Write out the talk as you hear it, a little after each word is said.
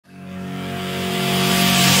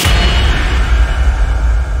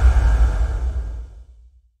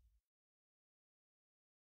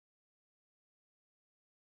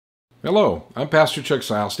Hello, I'm Pastor Chuck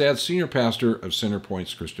Seielstad, Senior Pastor of Center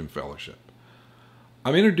Points Christian Fellowship.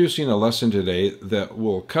 I'm introducing a lesson today that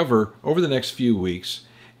we'll cover over the next few weeks,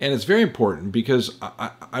 and it's very important because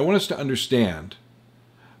I want us to understand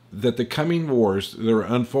that the coming wars that are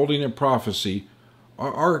unfolding in prophecy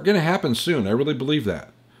are going to happen soon. I really believe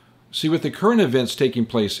that. See, with the current events taking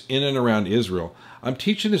place in and around Israel, I'm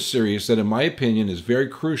teaching a series that, in my opinion, is very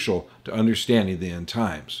crucial to understanding the end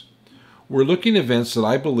times. We're looking at events that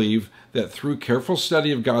I believe that through careful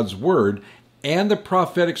study of God's Word and the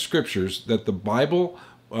prophetic scriptures that the Bible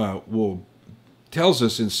tells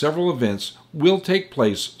us in several events will take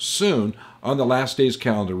place soon on the last days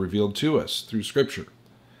calendar revealed to us through Scripture.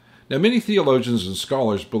 Now, many theologians and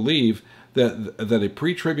scholars believe that a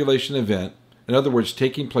pre-tribulation event, in other words,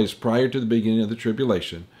 taking place prior to the beginning of the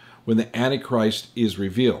tribulation, when the Antichrist is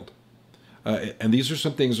revealed. And these are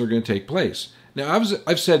some things that are going to take place. Now,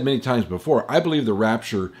 I've said many times before, I believe the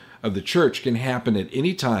rapture of the church can happen at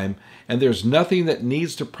any time, and there's nothing that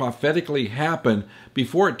needs to prophetically happen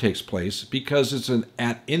before it takes place because it's an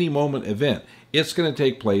at any moment event. It's going to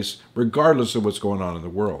take place regardless of what's going on in the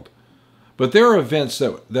world. But there are events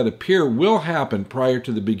that appear will happen prior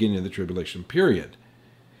to the beginning of the tribulation period.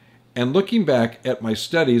 And looking back at my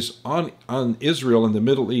studies on Israel and the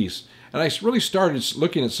Middle East, and I really started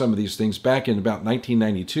looking at some of these things back in about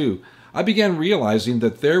 1992, I began realizing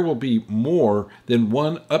that there will be more than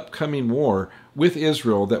one upcoming war with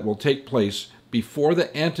Israel that will take place before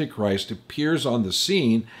the Antichrist appears on the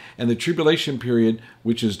scene and the tribulation period,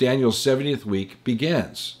 which is Daniel's 70th week,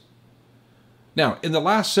 begins. Now, in the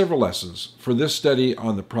last several lessons for this study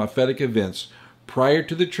on the prophetic events prior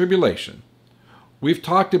to the tribulation, we've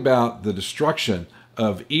talked about the destruction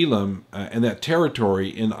of Elam and that territory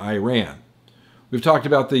in Iran. We've talked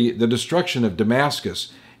about the destruction of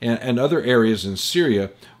Damascus and other areas in Syria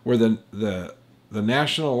where the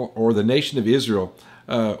national or the nation of Israel,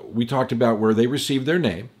 we talked about where they received their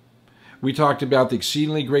name. We talked about the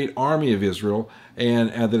exceedingly great army of Israel and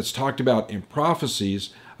that it's talked about in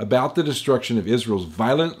prophecies about the destruction of Israel's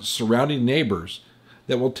violent surrounding neighbors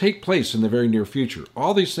that will take place in the very near future.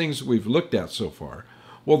 All these things that we've looked at so far.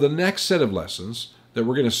 Well, the next set of lessons that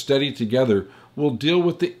we're going to study together will deal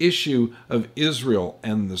with the issue of Israel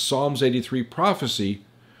and the Psalms 83 prophecy,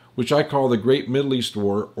 which I call the Great Middle East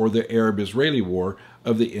War or the Arab-Israeli War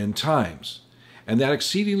of the end times. And that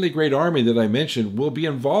exceedingly great army that I mentioned will be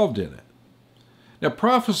involved in it. Now,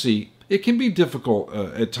 prophecy, it can be difficult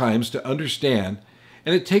at times to understand,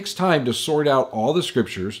 and it takes time to sort out all the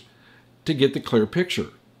scriptures to get the clear picture.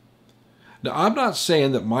 Now, I'm not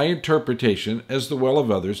saying that my interpretation, as the well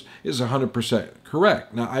of others, is 100%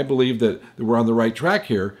 correct. Now, I believe that we're on the right track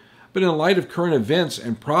here, but in light of current events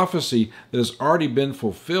and prophecy that has already been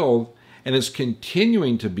fulfilled and is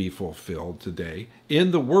continuing to be fulfilled today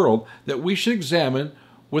in the world, that we should examine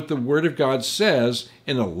what the Word of God says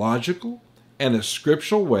in a logical and a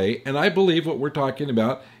scriptural way, and I believe what we're talking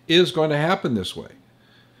about is going to happen this way.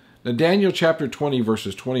 Now, Daniel chapter 20,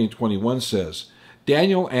 verses 20 and 21 says,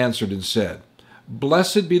 Daniel answered and said,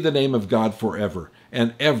 Blessed be the name of God forever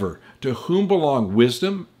and ever, to whom belong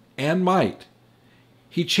wisdom and might.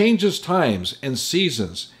 He changes times and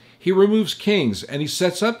seasons. He removes kings and he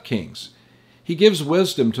sets up kings. He gives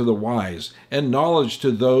wisdom to the wise and knowledge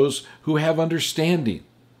to those who have understanding.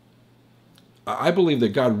 I believe that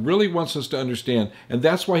God really wants us to understand, and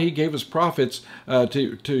that's why he gave us prophets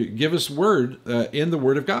to give us word in the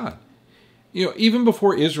Word of God. You know, even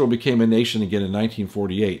before Israel became a nation again in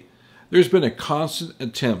 1948, there's been a constant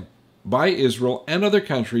attempt by Israel and other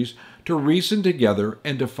countries to reason together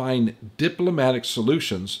and to find diplomatic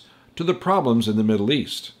solutions to the problems in the Middle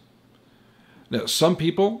East. Now, some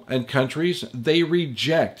people and countries, they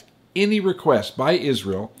reject any request by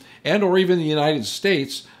Israel and or even the United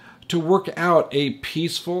States to work out a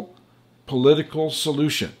peaceful political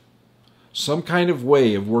solution, some kind of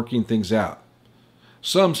way of working things out.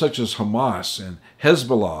 Some, such as Hamas and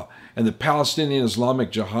Hezbollah and the Palestinian Islamic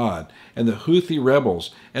Jihad and the Houthi rebels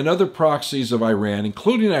and other proxies of Iran,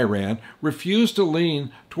 including Iran, refuse to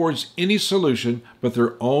lean towards any solution but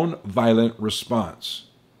their own violent response.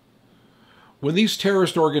 When these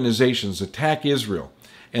terrorist organizations attack Israel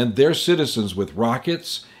and their citizens with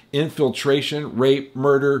rockets, infiltration, rape,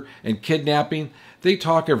 murder, and kidnapping, they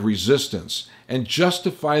talk of resistance and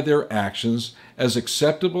justify their actions as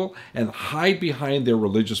acceptable and hide behind their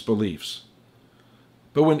religious beliefs.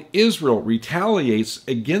 But when Israel retaliates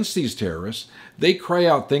against these terrorists, they cry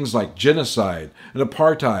out things like genocide and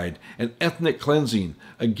apartheid and ethnic cleansing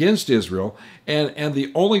against Israel, and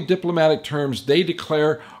the only diplomatic terms they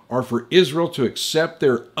declare are for Israel to accept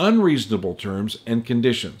their unreasonable terms and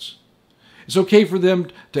conditions. It's okay for them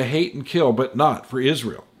to hate and kill, but not for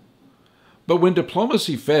Israel. But when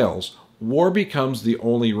diplomacy fails, war becomes the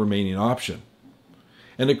only remaining option.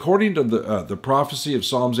 And according to the prophecy of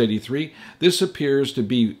Psalms 83, this appears to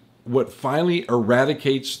be what finally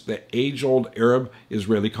eradicates the age-old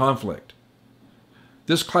Arab-Israeli conflict.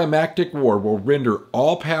 This climactic war will render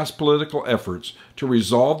all past political efforts to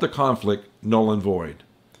resolve the conflict null and void.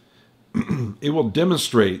 It will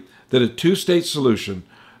demonstrate that a two-state solution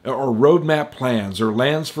or roadmap plans or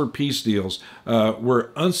lands for peace deals were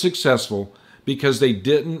unsuccessful because they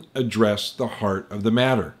didn't address the heart of the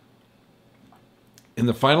matter. In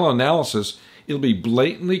the final analysis, it'll be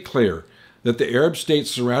blatantly clear that the Arab states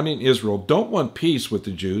surrounding Israel don't want peace with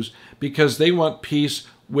the Jews because they want peace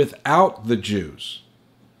without the Jews.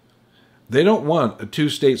 They don't want a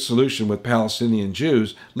two-state solution with Palestinian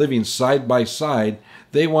Jews living side by side.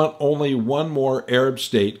 They want only one more Arab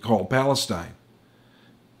state called Palestine.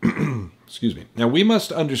 Excuse me. Now, we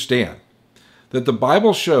must understand that the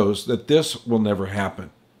Bible shows that this will never happen.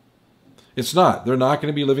 It's not. They're not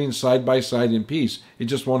going to be living side by side in peace. It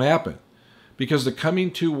just won't happen. Because the coming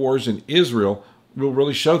two wars in Israel will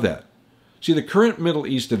really show that. See, the current Middle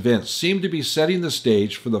East events seem to be setting the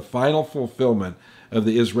stage for the final fulfillment of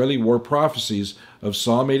the Israeli war prophecies of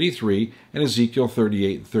Psalm 83 and Ezekiel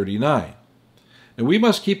 38 and 39. And we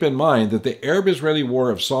must keep in mind that the Arab-Israeli war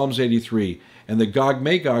of Psalms 83 and the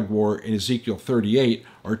Gog-Magog war in Ezekiel 38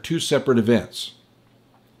 are two separate events.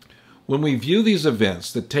 When we view these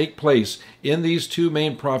events that take place in these two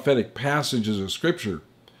main prophetic passages of Scripture,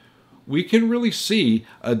 we can really see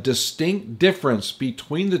a distinct difference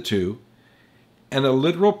between the two and a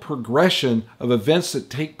literal progression of events that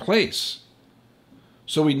take place.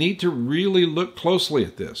 So we need to really look closely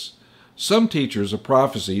at this. Some teachers of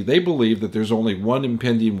prophecy, they believe that there's only one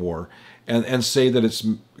impending war and say that it's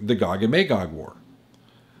the Gog and Magog war.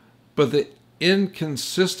 But the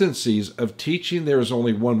inconsistencies of teaching there is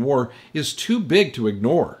only one war is too big to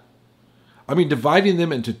ignore. I mean, dividing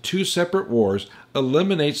them into two separate wars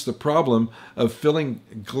eliminates the problem of filling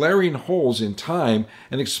glaring holes in time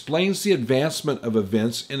and explains the advancement of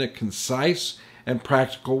events in a concise and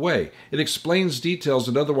practical way. It explains details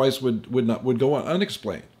that otherwise would go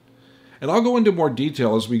unexplained. And I'll go into more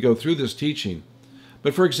detail as we go through this teaching.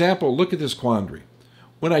 But for example, look at this quandary.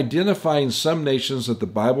 When identifying some nations that the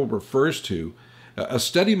Bible refers to, a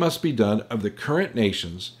study must be done of the current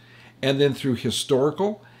nations, and then through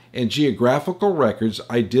historical and geographical records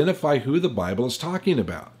identify who the Bible is talking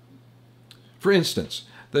about. For instance,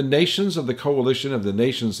 the nations of the coalition of the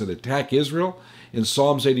nations that attack Israel in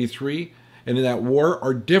Psalms 83 and in that war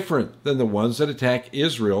are different than the ones that attack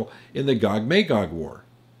Israel in the Gog-Magog war.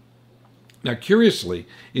 Now, curiously,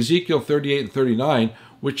 Ezekiel 38 and 39,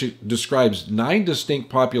 which describes 9 distinct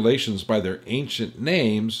populations by their ancient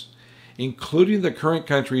names, including the current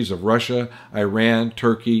countries of Russia, Iran,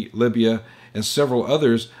 Turkey, Libya, and several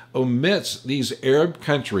others, omits these Arab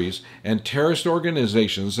countries and terrorist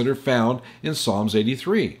organizations that are found in Psalms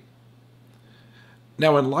 83.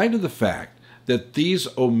 Now, in light of the fact that these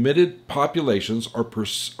omitted populations are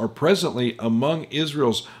presently among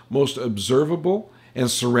Israel's most observable and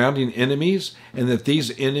surrounding enemies, and that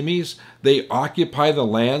these enemies, they occupy the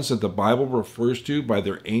lands that the Bible refers to by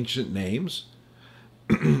their ancient names,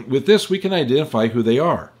 with this we can identify who they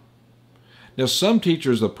are. Now, some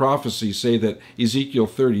teachers of prophecy say that Ezekiel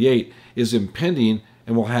 38 is impending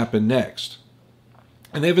and will happen next.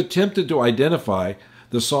 And they've attempted to identify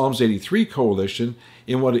the Psalms 83 coalition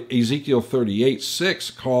in what Ezekiel 38:6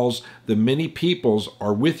 calls the many peoples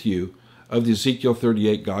are with you of the Ezekiel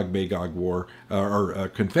 38 Gog-Magog war or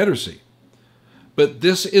confederacy. But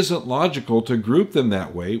this isn't logical to group them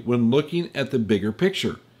that way when looking at the bigger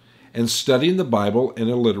picture and studying the Bible in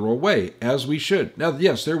a literal way, as we should. Now,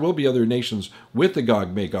 yes, there will be other nations with the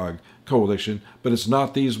Gog-Magog coalition, but it's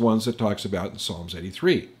not these ones that talks about in Psalms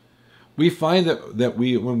 83. We find that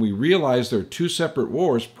when we realize there are two separate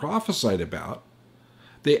wars prophesied about,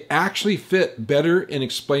 they actually fit better in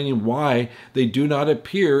explaining why they do not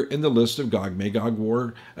appear in the list of Gog-Magog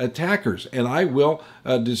war attackers. And I will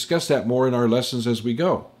discuss that more in our lessons as we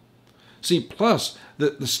go. See, plus,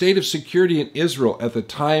 the state of security in Israel at the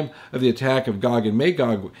time of the attack of Gog and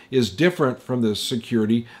Magog is different from the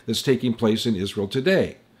security that's taking place in Israel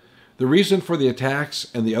today. The reason for the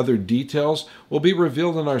attacks and the other details will be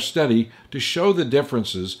revealed in our study to show the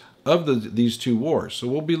differences of these two wars. So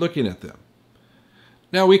we'll be looking at them.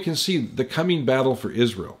 Now we can see the coming battle for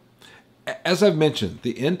Israel. As I've mentioned,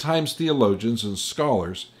 the end times theologians and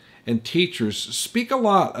scholars and teachers speak a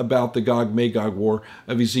lot about the Gog-Magog war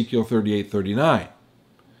of Ezekiel 38-39.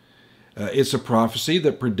 It's a prophecy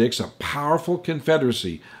that predicts a powerful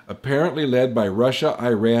confederacy, apparently led by Russia,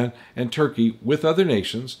 Iran, and Turkey with other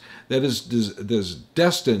nations, that is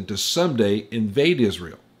destined to someday invade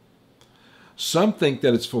Israel. Some think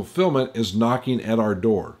that its fulfillment is knocking at our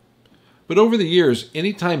door. But over the years,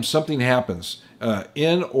 anytime something happens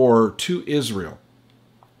in or to Israel,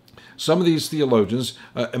 some of these theologians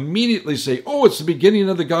immediately say, oh, it's the beginning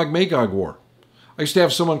of the Gog-Magog war. I used to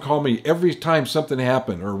have someone call me every time something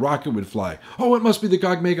happened or a rocket would fly. Oh, it must be the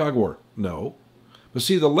Gog-Magog war. No. But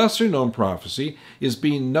see, the lesser-known prophecy is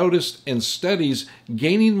being noticed and studies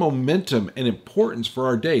gaining momentum and importance for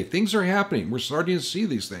our day. Things are happening. We're starting to see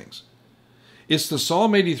these things. It's the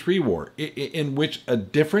Psalm 83 war, in which a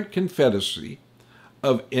different confederacy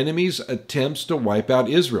of enemies attempts to wipe out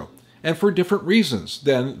Israel, and for different reasons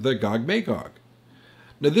than the Gog-Magog.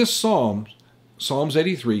 Now this Psalms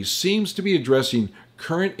 83, seems to be addressing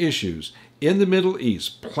current issues in the Middle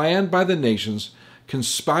East, planned by the nations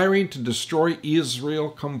conspiring to destroy Israel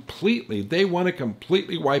completely. They want to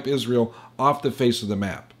completely wipe Israel off the face of the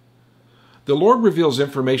map. The Lord reveals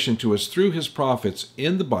information to us through his prophets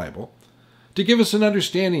in the Bible to give us an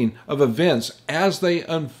understanding of events as they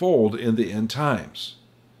unfold in the end times.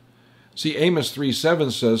 See, Amos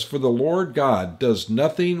 3:7 says, "For the Lord God does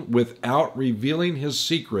nothing without revealing his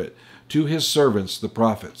secret to his servants, the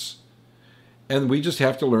prophets." And we just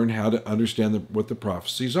have to learn how to understand what the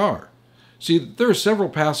prophecies are. See, there are several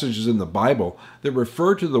passages in the Bible that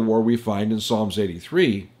refer to the war we find in Psalms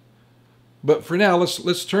 83. But for now,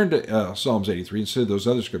 let's turn to Psalms 83 instead of those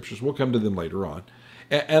other scriptures. We'll come to them later on.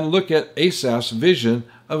 And look at Asaph's vision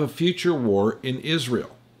of a future war in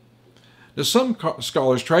Israel. Now, some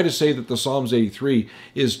scholars try to say that the Psalms 83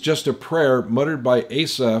 is just a prayer muttered by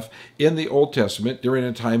Asaph in the Old Testament during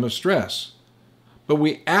a time of stress. But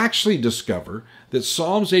we actually discover that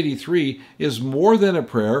Psalms 83 is more than a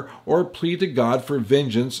prayer or a plea to God for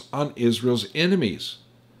vengeance on Israel's enemies.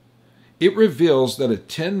 It reveals that a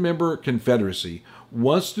 10-member confederacy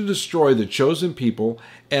wants to destroy the chosen people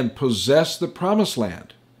and possess the promised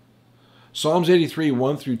land. Psalms 83,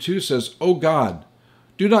 1 through 2 says, "O God,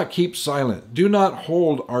 do not keep silent. Do not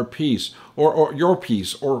hold our peace, or your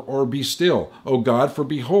peace, or be still, O God, for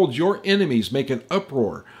behold, your enemies make an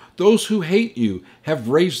uproar. Those who hate you have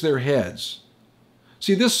raised their heads."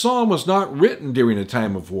 See, this psalm was not written during a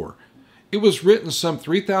time of war. It was written some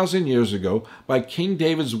 3,000 years ago by King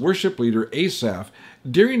David's worship leader Asaph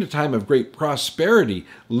during a time of great prosperity,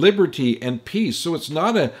 liberty, and peace, so it's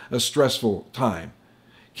not a stressful time.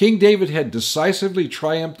 King David had decisively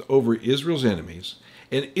triumphed over Israel's enemies,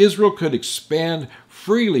 and Israel could expand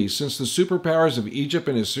freely since the superpowers of Egypt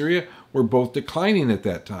and Assyria were both declining at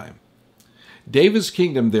that time. David's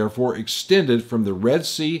kingdom, therefore, extended from the Red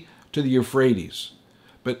Sea to the Euphrates.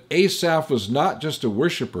 But Asaph was not just a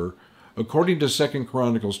worshiper. According to 2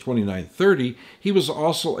 Chronicles 29:30, he was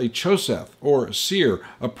also a choseth, or a seer,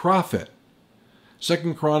 a prophet.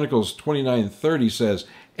 2 Chronicles 29:30 says,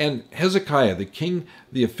 "And Hezekiah the king,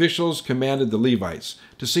 the officials commanded the Levites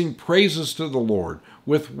to sing praises to the Lord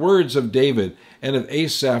with words of David and of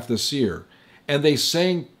Asaph the seer. And they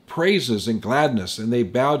sang praises and gladness, and they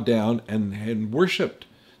bowed down and worshipped."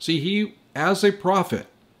 See, he, as a prophet,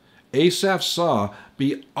 Asaph saw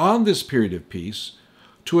beyond this period of peace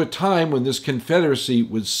to a time when this confederacy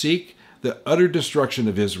would seek the utter destruction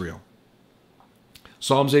of Israel.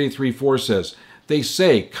 Psalms 83:4 says, "They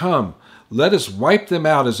say, 'Come, let us wipe them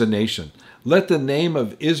out as a nation. Let the name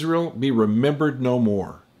of Israel be remembered no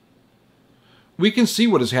more.'" We can see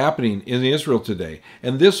what is happening in Israel today,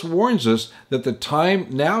 and this warns us that the time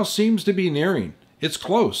now seems to be nearing. It's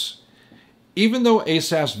close. Even though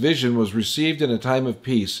Asaph's vision was received in a time of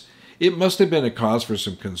peace, it must have been a cause for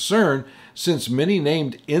some concern, since many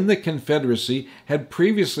named in the confederacy had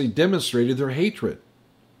previously demonstrated their hatred.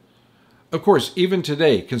 Of course, even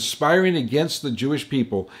today, conspiring against the Jewish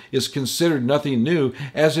people is considered nothing new,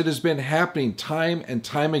 as it has been happening time and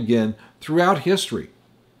time again throughout history.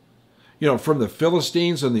 You know, from the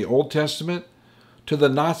Philistines in the Old Testament to the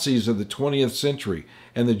Nazis of the 20th century,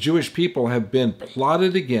 and the Jewish people have been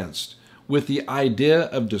plotted against with the idea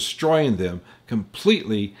of destroying them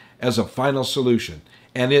completely as a final solution,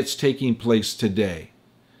 and it's taking place today.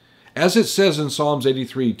 As it says in Psalms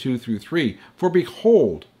 83, 2 through 3, "For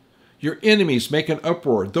behold, your enemies make an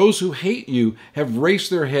uproar. Those who hate you have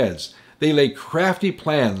raised their heads. They lay crafty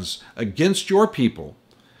plans against your people.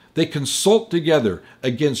 They consult together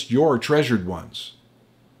against your treasured ones."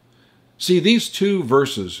 See, these two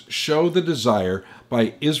verses show the desire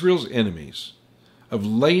by Israel's enemies of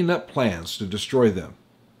laying up plans to destroy them.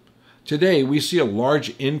 Today, we see a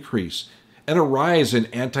large increase and a rise in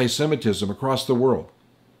anti-Semitism across the world.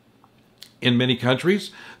 In many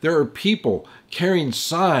countries, there are people carrying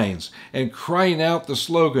signs and crying out the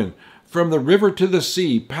slogan, "From the river to the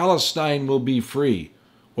sea, Palestine will be free."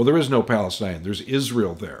 Well, there is no Palestine. There's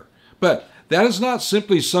Israel there. But that is not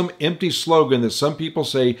simply some empty slogan that some people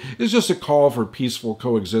say is just a call for peaceful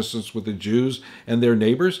coexistence with the Jews and their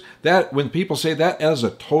neighbors. That, when people say that, is a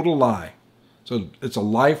total lie. So it's a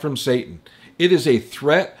lie from Satan. It is a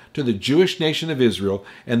threat to the Jewish nation of Israel,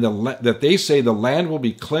 and that they say the land will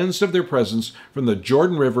be cleansed of their presence from the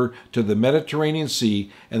Jordan River to the Mediterranean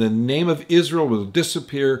Sea, and the name of Israel will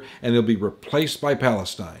disappear and it'll be replaced by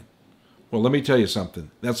Palestine. Well, let me tell you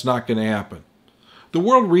something. That's not going to happen. The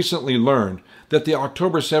world recently learned that the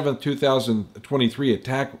October 7th, 2023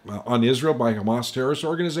 attack on Israel by Hamas terrorist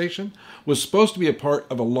organization was supposed to be a part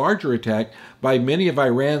of a larger attack by many of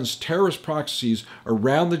Iran's terrorist proxies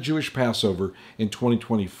around the Jewish Passover in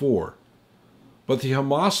 2024. But the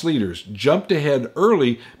Hamas leaders jumped ahead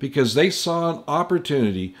early because they saw an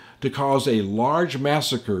opportunity to cause a large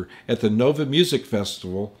massacre at the Nova Music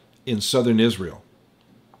Festival in southern Israel.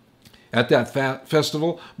 At that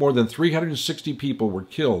festival, more than 360 people were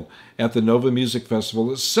killed at the Nova Music Festival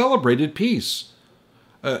that celebrated peace,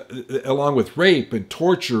 along with rape and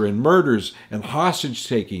torture and murders and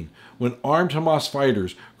hostage-taking when armed Hamas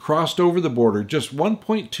fighters crossed over the border just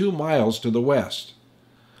 1.2 miles to the west.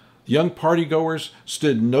 The young partygoers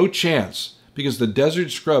stood no chance because the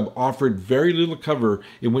desert scrub offered very little cover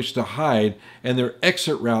in which to hide, and their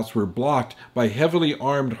exit routes were blocked by heavily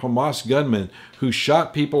armed Hamas gunmen who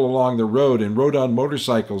shot people along the road and rode on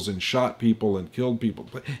motorcycles and shot people and killed people.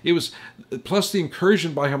 It was, plus the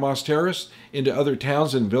incursion by Hamas terrorists into other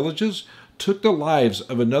towns and villages took the lives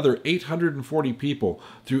of another 840 people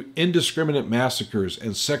through indiscriminate massacres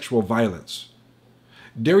and sexual violence.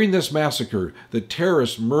 During this massacre, the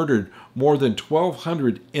terrorists murdered more than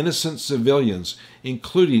 1,200 innocent civilians,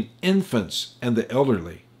 including infants and the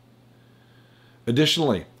elderly.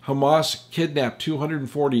 Additionally, Hamas kidnapped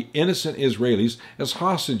 240 innocent Israelis as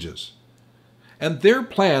hostages. And their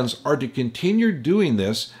plans are to continue doing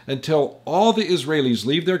this until all the Israelis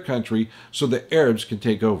leave their country so the Arabs can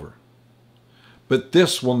take over. But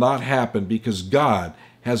this will not happen because God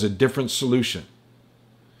has a different solution.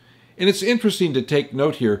 And it's interesting to take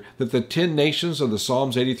note here that the 10 nations of the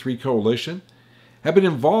Psalms 83 coalition have been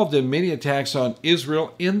involved in many attacks on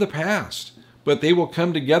Israel in the past, but they will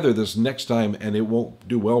come together this next time and it won't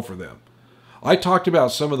do well for them. I talked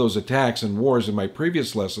about some of those attacks and wars in my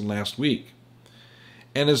previous lesson last week.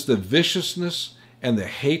 And as the viciousness and the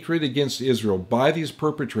hatred against Israel by these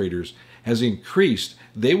perpetrators has increased,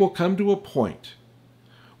 they will come to a point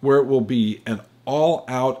where it will be an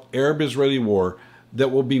all-out Arab-Israeli war that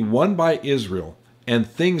will be won by Israel, and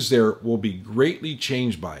things there will be greatly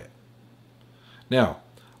changed by it. Now,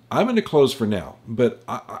 I'm going to close for now, but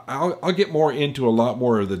I'll get more into a lot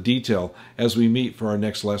more of the detail as we meet for our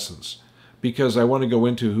next lessons, because I want to go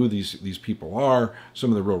into who these people are, some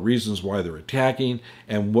of the real reasons why they're attacking,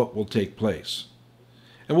 and what will take place.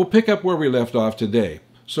 And we'll pick up where we left off today.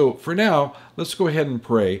 So for now, let's go ahead and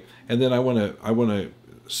pray, and then I want to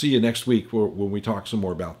see you next week when we talk some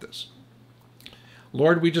more about this.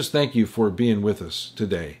 Lord, we just thank you for being with us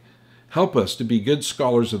today. Help us to be good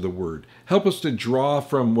scholars of the Word. Help us to draw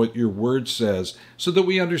from what your Word says so that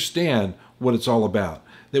we understand what it's all about,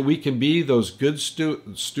 that we can be those good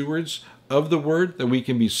stewards of the Word, that we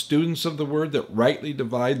can be students of the Word that rightly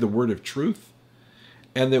divide the Word of truth,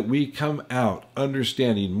 and that we come out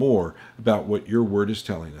understanding more about what your Word is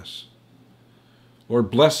telling us. Lord,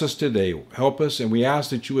 bless us today. Help us, and we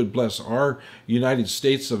ask that you would bless our United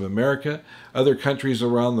States of America, other countries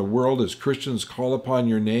around the world as Christians call upon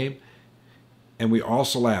your name. And we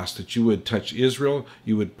also ask that you would touch Israel,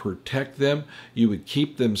 you would protect them, you would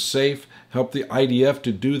keep them safe, help the IDF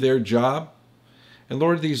to do their job. And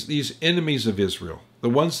Lord, these enemies of Israel, the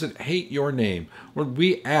ones that hate your name, Lord,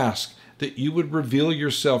 we ask that you would reveal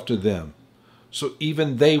yourself to them, so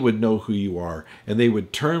even they would know who you are, and they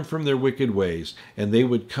would turn from their wicked ways, and they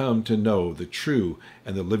would come to know the true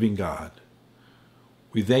and the living God.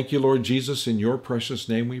 We thank you, Lord Jesus, in your precious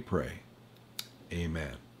name we pray.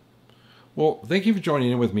 Amen. Well, thank you for joining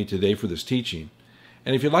in with me today for this teaching.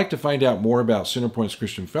 And if you'd like to find out more about Centerpoints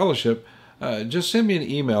Christian Fellowship, just send me an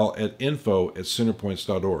email at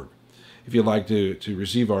info@centerpoints.org. If you'd like to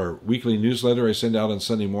receive our weekly newsletter I send out on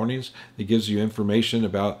Sunday mornings, it gives you information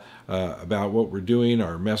about what we're doing,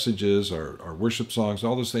 our messages, our worship songs,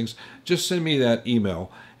 all those things, just send me that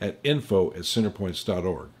email at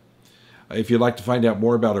info@centerpoints.org. If you'd like to find out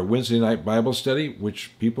more about our Wednesday night Bible study,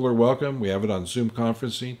 which people are welcome, we have it on Zoom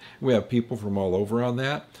conferencing. We have people from all over on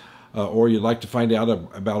that. Or you'd like to find out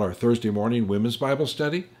about our Thursday morning women's Bible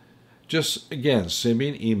study, just, again, send me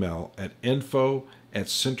an email at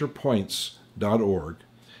info@centerpoints.org,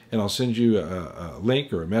 and I'll send you a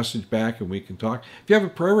link or a message back, and we can talk. If you have a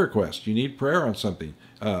prayer request, you need prayer on something,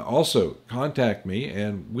 also contact me,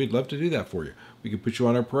 and we'd love to do that for you. We can put you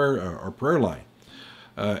on our prayer line.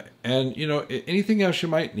 And, you know, anything else you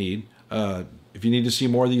might need, if you need to see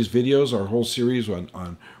more of these videos, our whole series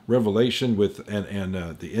on Revelation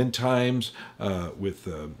and the end times,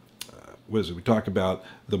 we talk about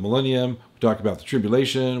the millennium, we talk about the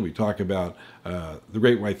tribulation, we talk about the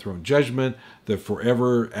great white throne judgment, the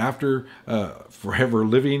forever after, forever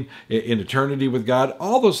living in eternity with God,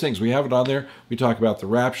 all those things. We have it on there. We talk about the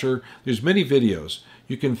rapture. There's many videos.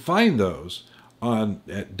 You can find those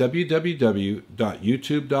at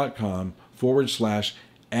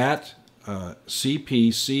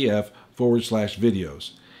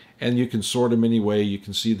www.youtube.com/@cpcf/videos. And you can sort them any way. You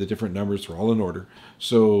can see the different numbers. They're all in order.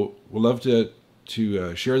 So we'd love to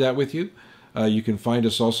share that with you. You can find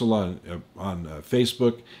us also on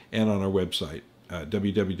Facebook and on our website,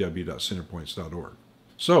 www.centerpoints.org.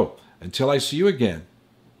 So until I see you again,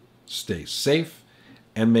 stay safe,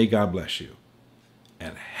 and may God bless you,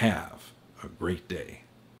 and have a great day.